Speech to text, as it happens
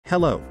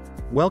Hello,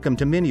 welcome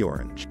to Mini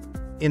Orange.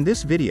 In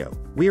this video,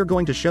 we are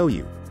going to show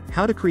you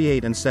how to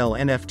create and sell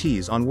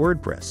NFTs on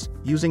WordPress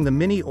using the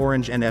Mini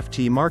Orange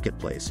NFT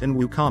Marketplace in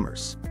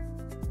WooCommerce.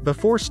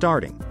 Before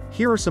starting,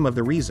 here are some of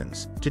the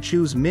reasons to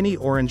choose Mini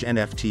Orange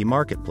NFT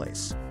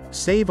Marketplace.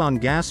 Save on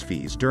gas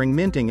fees during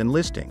minting and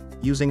listing,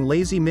 using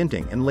lazy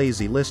minting and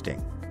lazy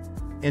listing.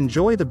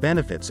 Enjoy the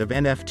benefits of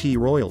NFT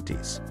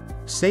royalties.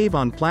 Save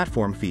on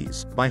platform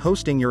fees by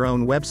hosting your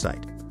own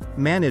website.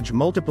 Manage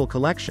multiple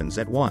collections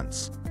at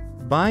once.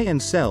 Buy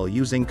and sell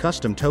using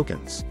custom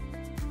tokens.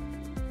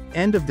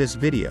 End of this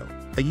video,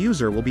 a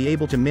user will be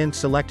able to mint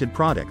selected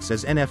products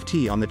as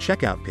NFT on the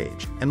checkout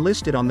page and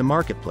list it on the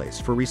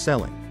marketplace for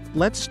reselling.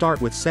 Let's start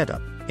with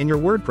setup. In your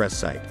WordPress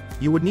site,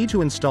 you would need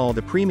to install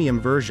the premium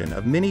version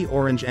of Mini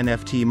Orange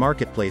NFT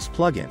Marketplace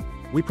Plugin.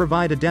 We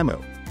provide a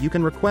demo. You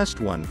can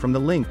request one from the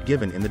link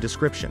given in the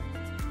description.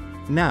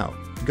 Now,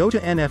 go to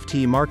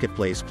NFT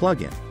Marketplace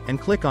Plugin and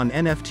click on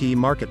NFT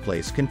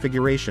Marketplace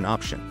Configuration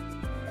option.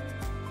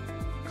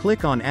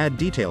 Click on Add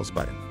Details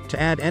button to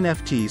add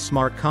NFT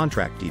Smart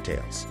Contract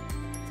details.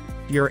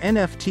 Your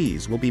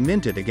NFTs will be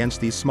minted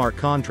against these smart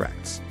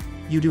contracts.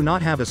 You do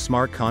not have a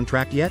smart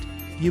contract yet?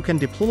 You can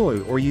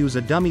deploy or use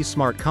a dummy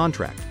smart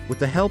contract with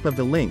the help of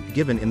the link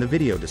given in the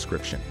video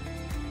description.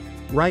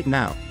 Right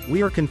now,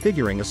 we are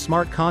configuring a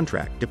smart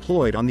contract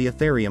deployed on the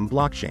Ethereum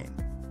blockchain.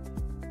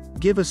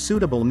 Give a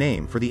suitable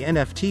name for the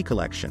NFT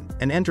collection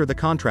and enter the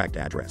contract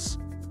address.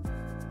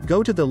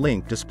 Go to the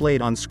link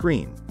displayed on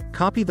screen,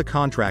 copy the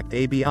contract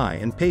API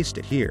and paste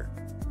it here.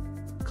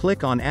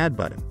 Click on Add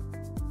button.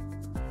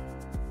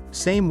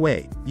 Same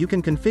way, you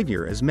can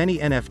configure as many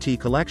NFT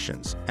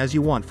collections as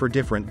you want for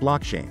different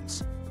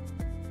blockchains.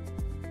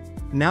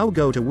 Now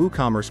go to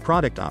WooCommerce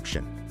product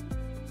option.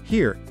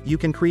 Here, you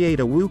can create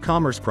a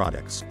WooCommerce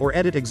products or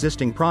edit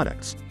existing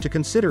products to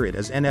consider it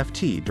as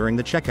NFT during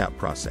the checkout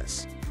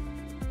process.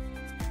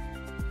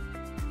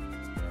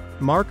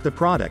 Mark the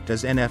product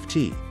as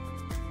NFT.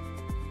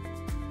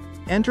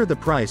 Enter the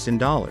price in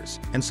dollars,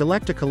 and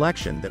select a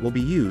collection that will be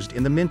used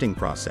in the minting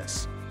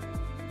process.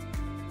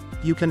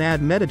 You can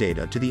add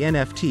metadata to the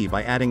NFT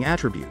by adding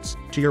attributes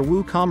to your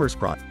WooCommerce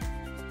product.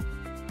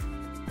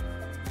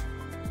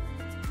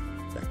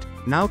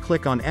 Now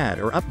click on Add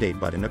or Update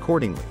button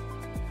accordingly.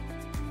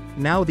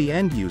 Now the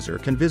end user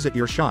can visit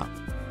your shop.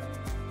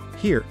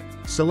 Here,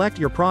 select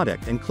your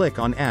product and click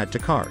on Add to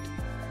Cart.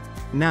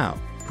 Now,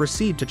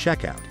 proceed to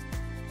checkout.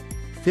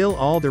 Fill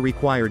all the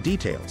required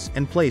details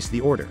and place the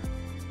order.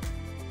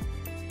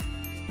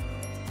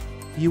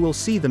 You will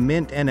see the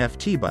Mint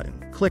NFT button,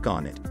 click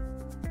on it.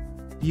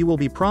 You will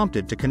be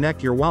prompted to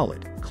connect your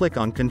wallet, click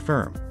on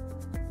Confirm.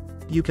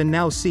 You can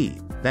now see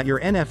that your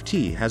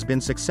NFT has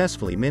been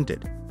successfully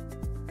minted.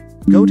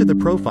 Go to the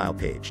profile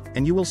page,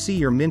 and you will see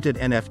your minted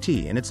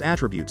NFT and its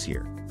attributes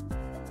here.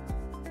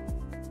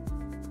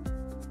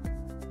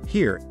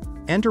 Here,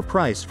 enter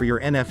price for your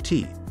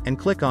NFT, and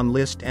click on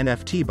List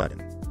NFT button.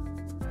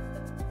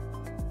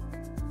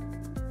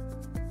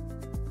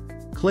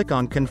 Click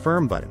on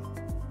Confirm button.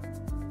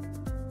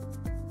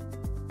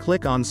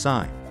 Click on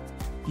Sign.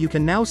 You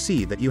can now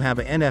see that you have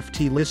an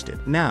NFT listed.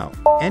 Now,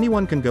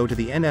 anyone can go to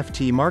the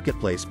NFT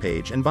Marketplace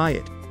page and buy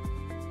it.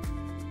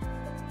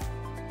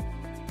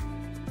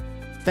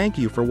 Thank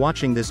you for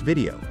watching this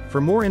video.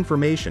 For more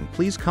information,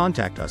 please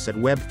contact us at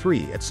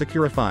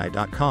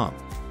web3@securify.com.